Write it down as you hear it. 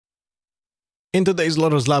In today's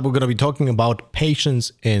Lothar Lab, we're going to be talking about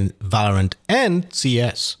patience in Valorant and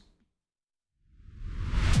CS.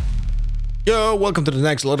 Yo, welcome to the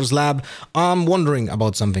next Lothar Lab. I'm wondering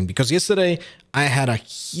about something because yesterday I had a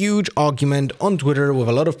huge argument on Twitter with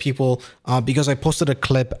a lot of people because I posted a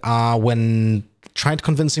clip when tried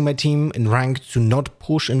convincing my team in ranked to not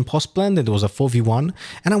push in post-plant. It was a 4v1,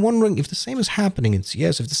 and I'm wondering if the same is happening in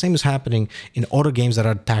CS, if the same is happening in other games that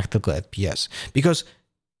are tactical FPS. Because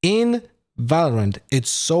in Valorant, it's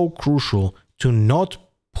so crucial to not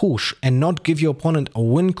push and not give your opponent a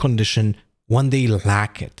win condition when they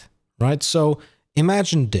lack it, right? So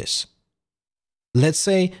imagine this. Let's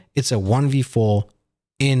say it's a 1v4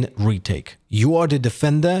 in retake. You are the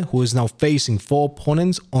defender who is now facing 4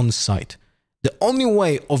 opponents on site. The only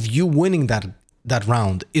way of you winning that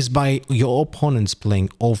round is by your opponents playing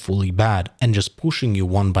awfully bad and just pushing you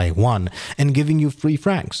one by one and giving you free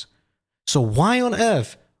frags. So why on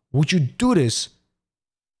earth would you do this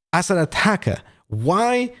as an attacker?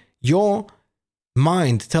 Why your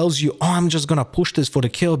mind tells you, oh, I'm just gonna push this for the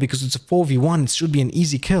kill because it's a 4v1, it should be an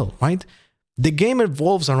easy kill, right? The game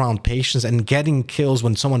revolves around patience and getting kills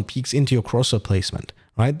when someone peeks into your crosshair placement,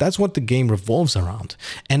 right? That's what the game revolves around.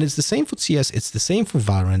 And it's the same for CS, it's the same for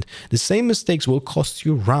Valorant. The same mistakes will cost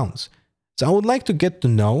you rounds. So I would like to get to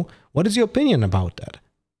know, what is your opinion about that?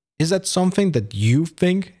 Is that something that you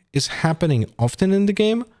think is happening often in the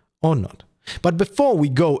game or not? But before we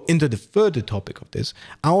go into the further topic of this,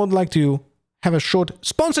 I would like to have a short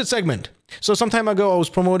sponsored segment. So some time ago, I was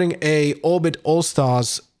promoting a Orbit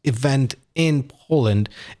All-Stars event in Poland,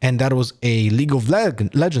 and that was a League of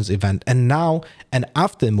Legends event, and now an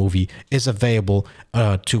after movie is available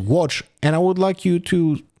to watch, and I would like you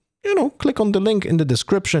to, click on the link in the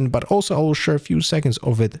description, but also I will share a few seconds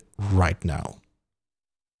of it right now.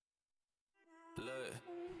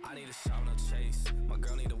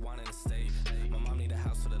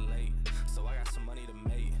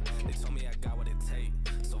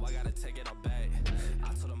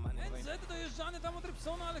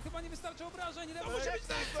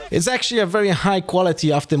 It's actually a very high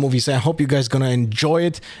quality after movie, so I hope you guys gonna enjoy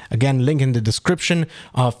it. Again, link in the description.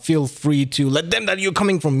 Feel free to let them that you're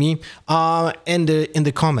coming from me in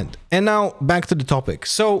the comment. And now back to the topic.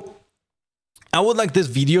 So I would like this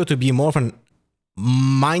video to be more of a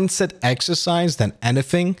mindset exercise than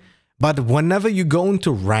anything. But whenever you go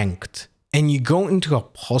into ranked and you go into a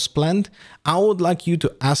post plant, I would like you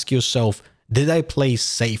to ask yourself, did I play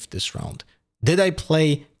safe this round? Did I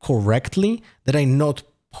play correctly? Did I not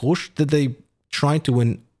push? Did I try to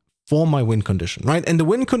win for my win condition, right? And the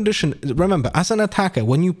win condition, remember, as an attacker,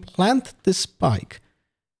 when you plant the spike,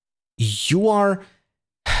 you are...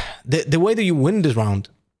 The way that you win this round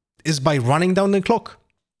is by running down the clock.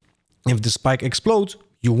 If the spike explodes,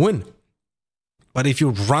 you win. But if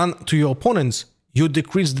you run to your opponents, you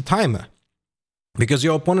decrease the timer. Because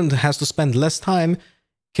your opponent has to spend less time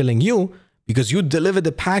killing you because you deliver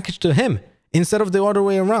the package to him, instead of the other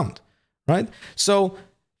way around, right? So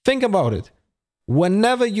think about it.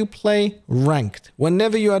 Whenever you play ranked,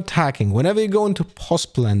 whenever you're attacking, whenever you go into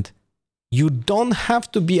post plant, you don't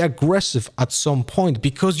have to be aggressive at some point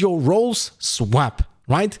because your roles swap,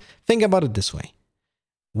 right? Think about it this way.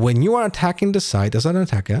 When you are attacking the site as an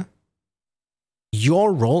attacker,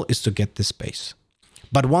 your role is to get the space.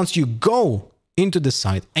 But once you go into the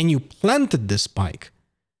site and you planted the spike,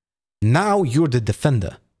 now you're the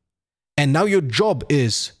defender. And now your job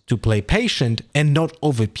is to play patient and not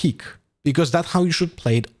overpeak, because that's how you should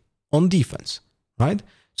play it on defense, right?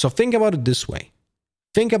 So think about it this way.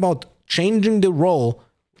 Think about changing the role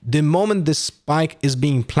the moment the spike is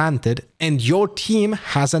being planted and your team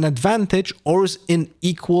has an advantage or is in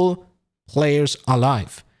equal players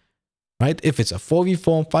alive, right? If it's a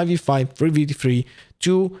 4v4, 5v5, 3v3,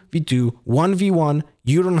 2v2, 1v1,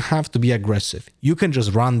 you don't have to be aggressive. You can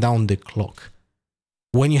just run down the clock.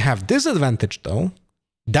 When you have disadvantage though,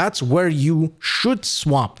 that's where you should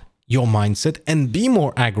swap your mindset and be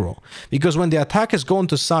more aggro. Because when the attackers go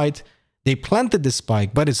into site, they planted the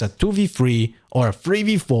spike, but it's a 2v3 or a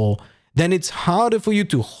 3v4, then it's harder for you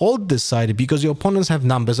to hold this side because your opponents have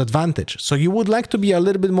numbers advantage. So you would like to be a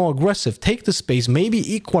little bit more aggressive, take the space,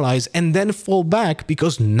 maybe equalize, and then fall back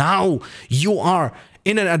because now you are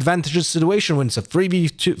in an advantageous situation when it's a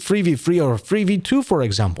 3v3 or a 3v2, for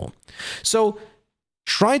example. So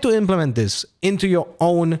try to implement this into your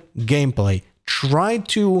own gameplay. Try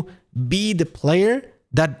to be the player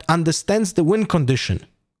that understands the win condition.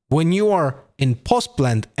 When you are in post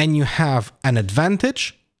plant and you have an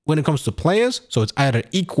advantage when it comes to players, so it's either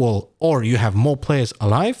equal or you have more players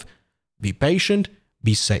alive, be patient,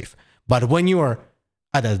 be safe. But when you are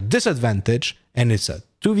at a disadvantage and it's a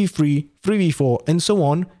 2v3, 3v4, and so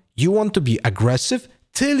on, you want to be aggressive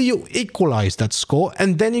till you equalize that score,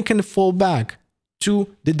 and then you can fall back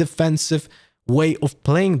to the defensive way of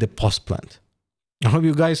playing the post plant. I hope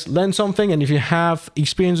you guys learned something, and if you have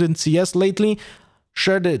experience in CS lately,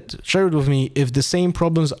 share it with me if the same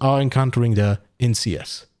problems are encountering there in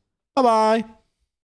CS. Bye bye.